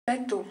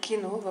пето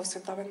кино в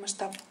световен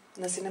мащаб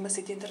на Cinema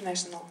City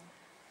International.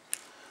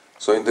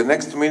 So in the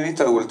next minute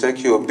I will take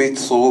you a bit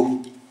through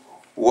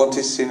what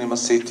is Cinema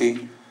City,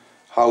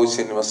 how is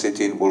Cinema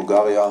City in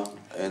Bulgaria,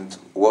 and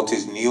what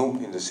is new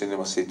in the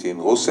Cinema City in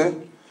Russe,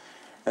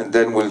 and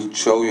then we'll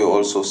show you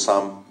also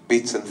some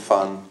bits and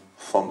fun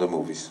from the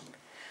movies.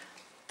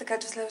 Така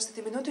че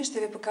следващите минути ще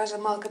ви покажа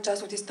малка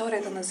част от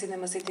историята на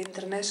Cinema City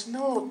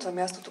International, от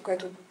мястото,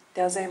 което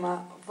тя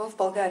заема в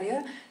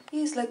България,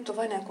 и след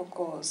това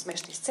няколко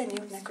смешни сцени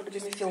от някои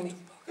любими филми.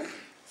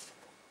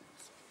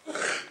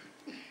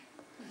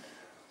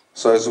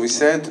 So as we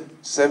said,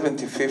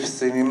 75th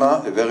cinema,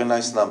 a very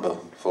nice number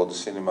for the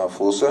cinema of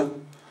Russe.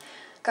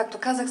 Както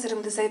казах,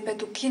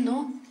 75-то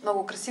кино,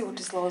 много красиво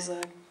число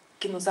за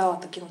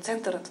кинозалата,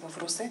 киноцентърът в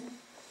Русе.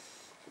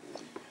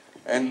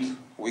 And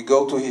we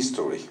go to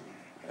history.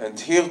 And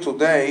here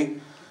today,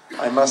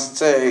 I must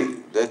say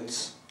that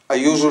I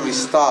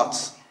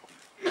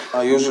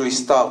usually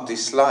start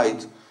this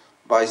slide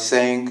by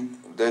saying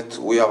that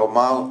we are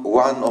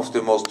one of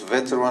the most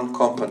veteran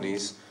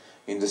companies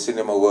in the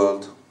cinema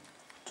world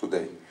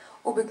today.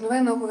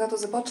 Обикновено, когато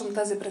започвам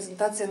тази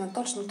презентация на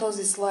точно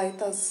този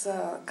слайд, аз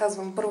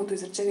казвам първото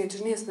изречение,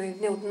 че ние сме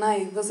едни от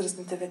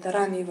най-възрастните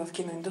ветерани в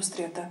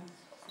киноиндустрията.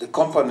 The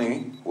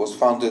company was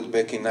founded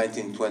back in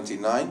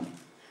 1929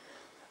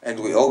 and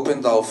we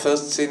opened our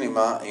first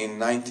cinema in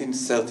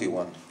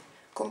 1931.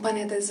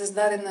 Компанията е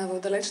създадена в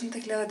далечната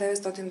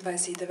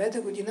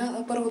 1929 година,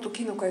 а първото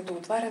кино, което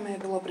отваряме, е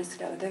било през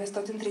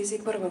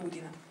 1931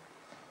 година.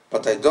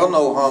 But I don't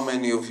know how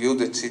many of you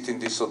that sit in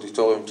this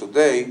auditorium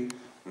today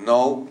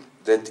know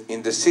that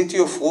in the city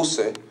of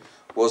Russe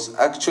was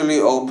actually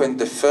opened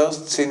the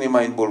first cinema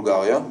in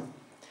Bulgaria.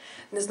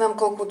 Не знам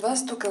колко от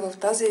вас тук в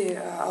тази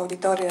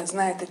аудитория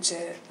знаете,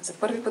 че за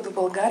първи път в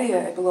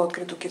България е било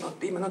открито кино,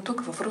 именно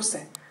тук в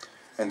Русе.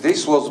 And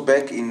this was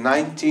back in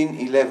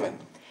 1911.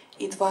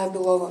 И това е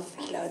било в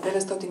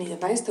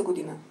 1911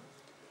 година.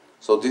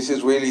 So this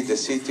is really the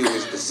city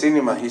with the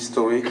cinema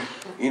history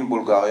in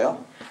Bulgaria.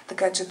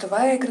 Така че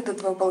това е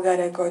градът в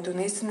България, който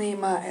наистина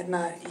има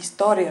една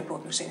история по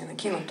отношение на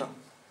киното.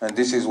 And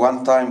this is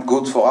one time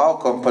good for our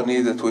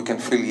company that we can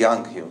feel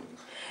young here.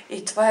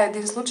 И това е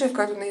един случай, в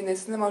който ние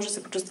наистина може да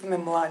се почувстваме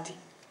млади.